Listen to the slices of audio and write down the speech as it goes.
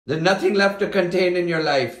There's nothing left to contain in your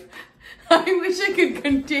life. I wish I could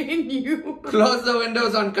contain you. Close the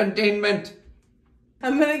windows on containment.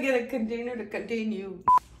 I'm gonna get a container to contain you.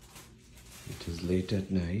 It is late at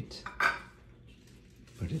night,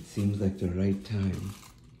 but it seems like the right time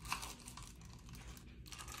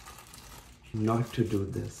not to do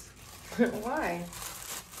this. Why?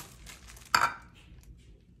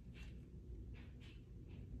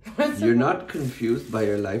 You're not confused by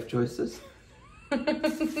your life choices?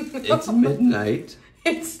 It's midnight.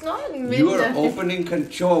 It's not midnight. You are opening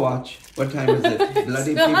control watch. What time is it?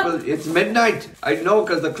 Bloody people. It's midnight. I know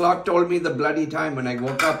because the clock told me the bloody time when I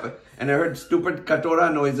woke up and I heard stupid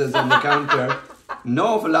katora noises on the counter.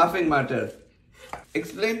 No laughing matter.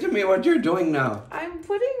 Explain to me what you're doing now. I'm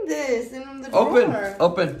putting this in the drawer.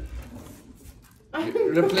 Open.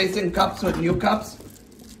 Replacing cups with new cups?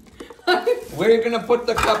 Where are you going to put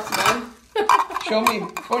the cups, man? Show me.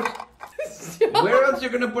 Where else are you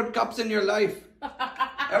going to put cups in your life?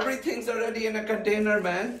 Everything's already in a container,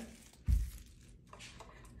 man.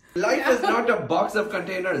 Life is not a box of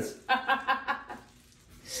containers.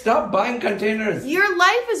 Stop buying containers. Your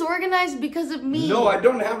life is organized because of me. No, I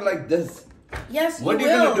don't have like this. Yes, you will. What are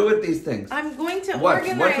you going to do with these things? I'm going to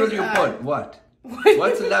organize. What will you put? What?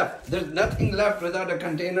 What's left? There's nothing left without a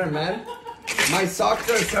container, man. My socks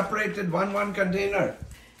are separated one container.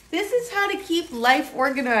 This is how to keep life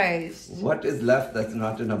organized. What is left that's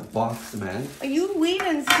not in a box, man? You wait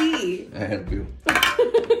and see. I help you.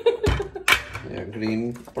 Yeah,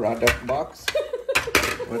 green product box.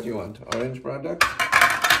 What do you want? Orange product?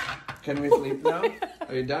 Can we sleep now?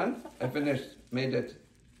 Are you done? I finished. Made it.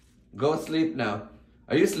 Go sleep now.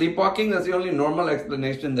 Are you sleepwalking? That's the only normal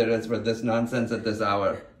explanation there is for this nonsense at this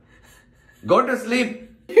hour. Go to sleep.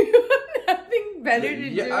 Nothing better to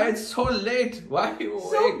do. Yeah, it's so late. Why are you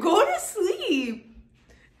awake? So go to sleep.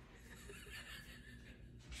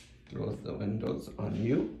 Close the windows on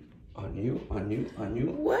you. On you.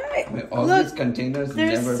 What? All Look, these containers they're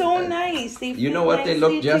never so fit. nice. They You fit know what they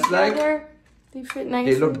look nicely just together. like? They fit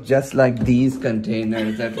nicely. They look just like these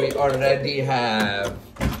containers that we already have.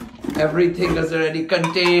 Everything is already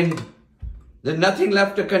contained. There's nothing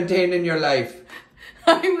left to contain in your life.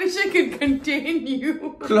 I wish I could contain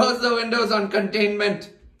you. Close the windows on containment.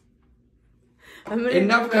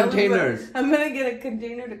 Enough containers. I'm gonna get a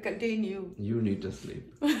container to contain you. You need to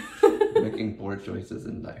sleep. Making poor choices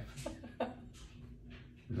in life.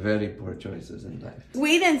 Very poor choices in life.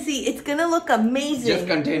 Wait and see. It's gonna look amazing. Just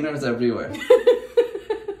containers everywhere.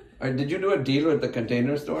 Or did you do a deal with the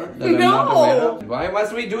container store that I'm No. not aware of? Why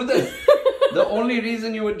must we do this? The only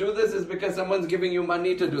reason you would do this is because someone's giving you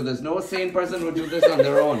money to do this. No sane person would do this on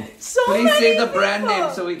their own. Please say the brand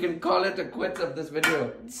name so we can call it a quits of this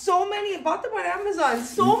video. So many. Bought them on Amazon.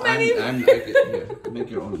 So many. Here,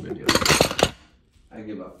 make your own video. I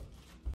give up.